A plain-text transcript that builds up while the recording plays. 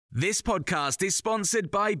This podcast is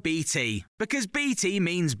sponsored by BT, because BT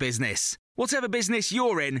means business. Whatever business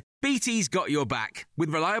you're in, BT's got your back, with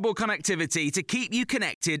reliable connectivity to keep you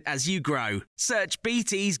connected as you grow. Search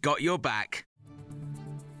BT's got your back.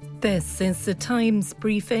 This is the Times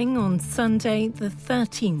briefing on Sunday, the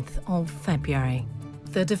 13th of February.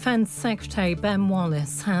 The Defence Secretary Ben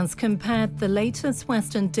Wallace has compared the latest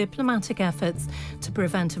Western diplomatic efforts to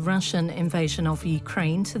prevent a Russian invasion of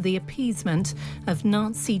Ukraine to the appeasement of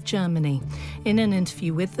Nazi Germany. In an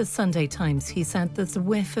interview with the Sunday Times, he said there's a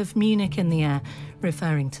whiff of Munich in the air,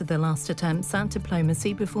 referring to the last attempts at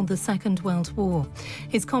diplomacy before the Second World War.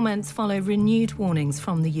 His comments follow renewed warnings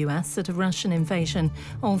from the US that a Russian invasion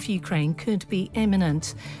of Ukraine could be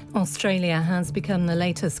imminent. Australia has become the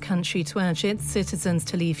latest country to urge its citizens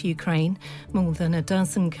to leave Ukraine. More than a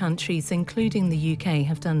dozen countries, including the UK,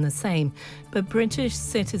 have done the same. But British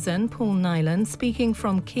citizen Paul Nyland, speaking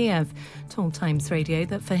from Kiev, told Times Radio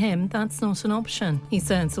that for him that's not an option. He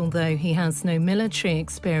says although he has no military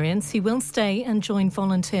experience, he will stay and join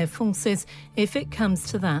volunteer forces if it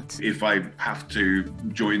comes to that. If I have to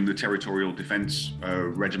join the territorial defence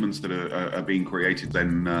regiments that are being created,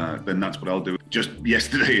 then that's what I'll do. Just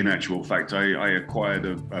yesterday, in actual fact, I acquired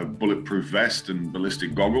a bulletproof vest and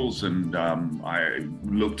ballistic goggles, and I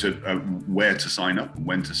looked at where to sign up and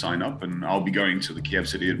when to sign up, and I'll be going to the Kiev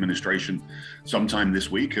City Administration sometime this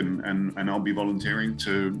week, and I'll be volunteering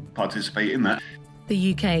to participate in that.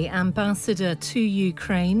 The UK ambassador to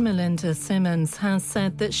Ukraine, Melinda Simmons, has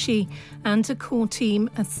said that she and a core team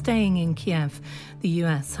are staying in Kiev. The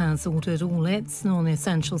US has ordered all its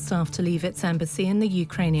non-essential staff to leave its embassy in the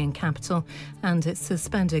Ukrainian capital, and it's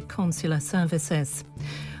suspended consular services.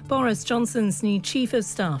 Boris Johnson's new Chief of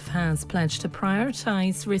Staff has pledged to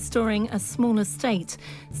prioritise restoring a smaller state.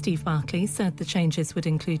 Steve Barclay said the changes would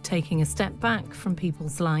include taking a step back from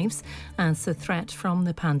people's lives as the threat from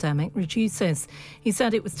the pandemic reduces. He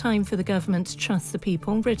said it was time for the government to trust the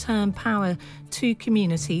people, return power to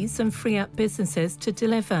communities and free up businesses to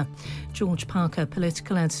deliver. George Parker,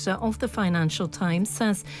 political editor of the Financial Times,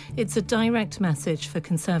 says it's a direct message for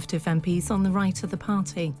Conservative MPs on the right of the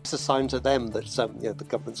party. It's a sign to them that the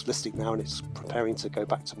government's listening now and it's preparing to go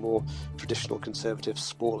back to more traditional Conservative,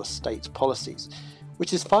 smaller state policies,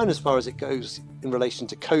 which is fine as far as it goes in relation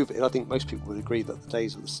to COVID. I think most people would agree that the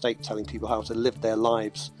days of the state telling people how to live their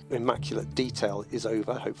lives in immaculate detail is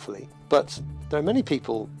over, hopefully. But there are many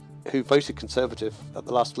people who voted Conservative at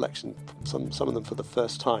the last election, some of them for the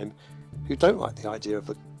first time, who don't like the idea of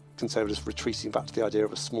the Conservatives retreating back to the idea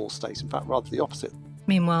of a small state. In fact, rather the opposite.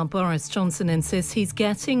 Meanwhile, Boris Johnson insists he's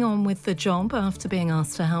getting on with the job after being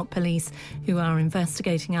asked to help police who are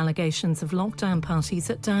investigating allegations of lockdown parties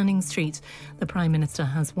at Downing Street. The Prime Minister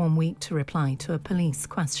has 1 week to reply to a police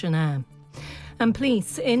questionnaire. And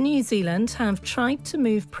police in New Zealand have tried to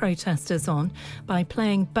move protesters on by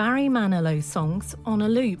playing Barry Manilow songs on a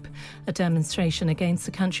loop. A demonstration against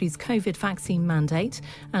the country's COVID vaccine mandate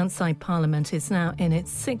outside Parliament is now in its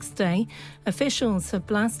sixth day. Officials have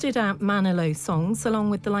blasted out Manilow songs along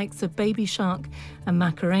with the likes of Baby Shark and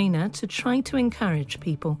Macarena to try to encourage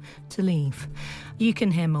people to leave. You can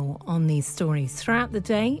hear more on these stories throughout the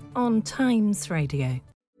day on Times Radio.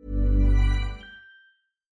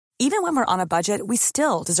 Even when we're on a budget, we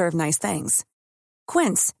still deserve nice things.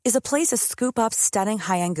 Quince is a place to scoop up stunning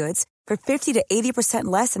high-end goods for 50 to 80%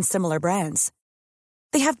 less than similar brands.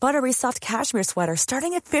 They have buttery soft cashmere sweaters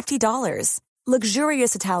starting at $50,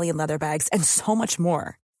 luxurious Italian leather bags, and so much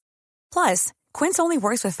more. Plus, Quince only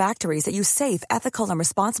works with factories that use safe, ethical, and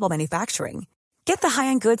responsible manufacturing. Get the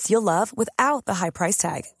high-end goods you'll love without the high price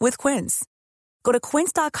tag with Quince. Go to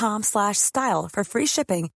quince.com/style for free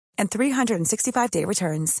shipping and 365-day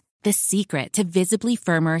returns. The secret to visibly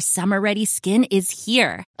firmer, summer-ready skin is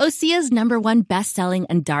here. Osea's #1 best-selling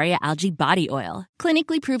Undaria Algae Body Oil.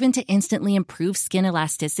 Clinically proven to instantly improve skin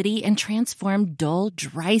elasticity and transform dull,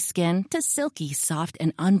 dry skin to silky, soft,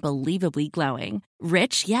 and unbelievably glowing.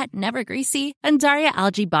 Rich yet never greasy, Undaria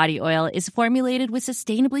Algae Body Oil is formulated with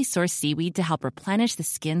sustainably sourced seaweed to help replenish the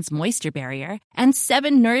skin's moisture barrier and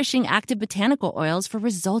 7 nourishing active botanical oils for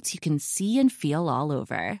results you can see and feel all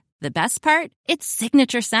over. The best part? Its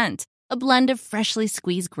signature scent. A blend of freshly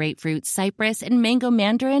squeezed grapefruit, cypress, and mango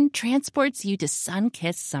mandarin transports you to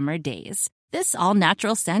sun-kissed summer days. This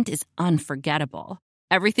all-natural scent is unforgettable.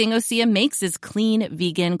 Everything Osea makes is clean,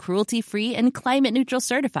 vegan, cruelty-free, and climate-neutral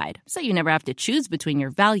certified, so you never have to choose between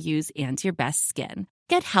your values and your best skin.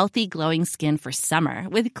 Get healthy, glowing skin for summer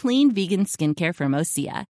with clean, vegan skincare from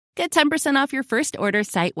Osea. Get 10% off your first order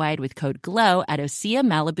site-wide with code GLOW at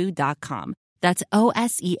OseaMalibu.com. That's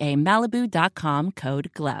OSEAMalibu.com,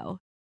 code GLOW.